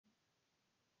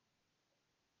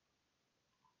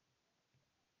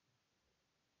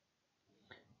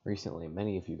Recently,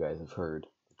 many of you guys have heard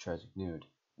the tragic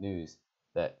news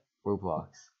that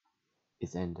Roblox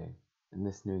is ending, and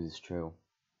this news is true,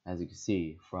 as you can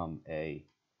see from a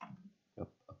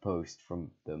post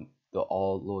from the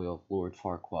all loyal Lord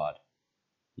Farquaad.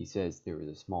 He says there is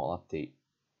a small update.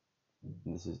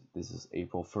 And this is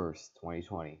April 1st,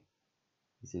 2020.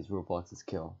 He says Roblox is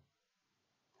kill.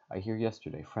 I hear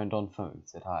yesterday, friend on phone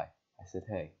said hi. I said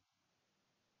hey.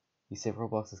 He said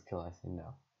Roblox is kill. I said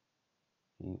no.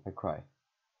 I cried.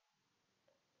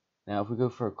 Now if we go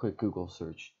for a quick Google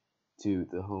search to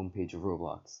the home page of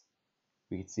Roblox,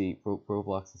 we can see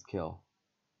Roblox is kill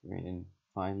written in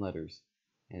fine letters,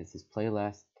 and it says play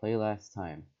last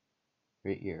time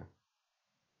right here.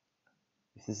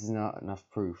 If this is not enough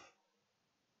proof,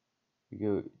 we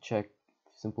go check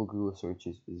simple Google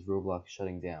searches. Is Roblox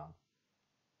shutting down?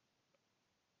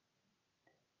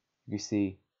 You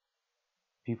see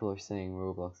people are saying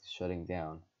Roblox is shutting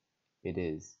down. It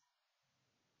is.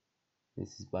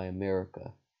 This is by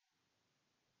America.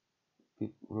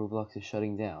 Roblox is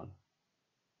shutting down.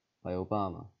 By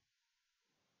Obama.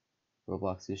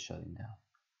 Roblox is shutting down.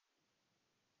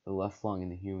 The left lung in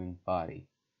the human body.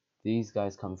 These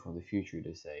guys come from the future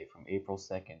to say, from April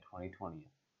 2nd, 2020.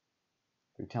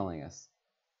 They're telling us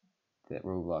that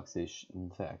Roblox is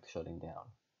in fact shutting down.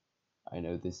 I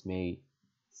know this may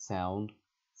sound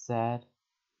sad,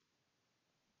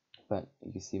 but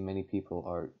you can see many people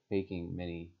are making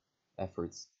many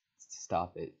efforts to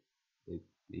stop it, like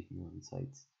making their own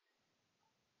sites.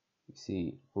 You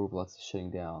see Roblox is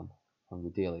shutting down from the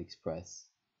Daily Express.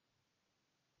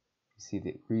 You see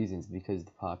the reasons, because of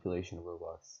the population of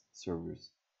Roblox servers.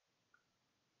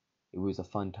 It was a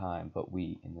fun time, but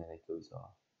and then it goes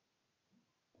off.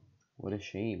 What a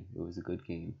shame. It was a good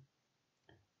game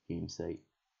site.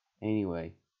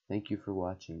 Anyway, thank you for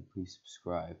watching. Please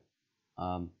subscribe.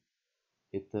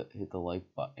 Hit the like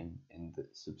button and the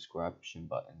subscription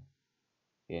button,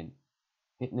 and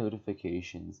hit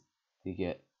notifications to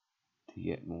get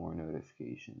more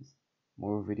notifications,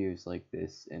 more videos like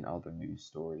this and other news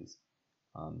stories.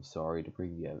 Sorry to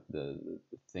bring the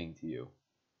thing to you.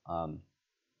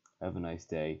 Have a nice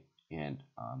day, and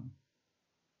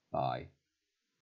bye.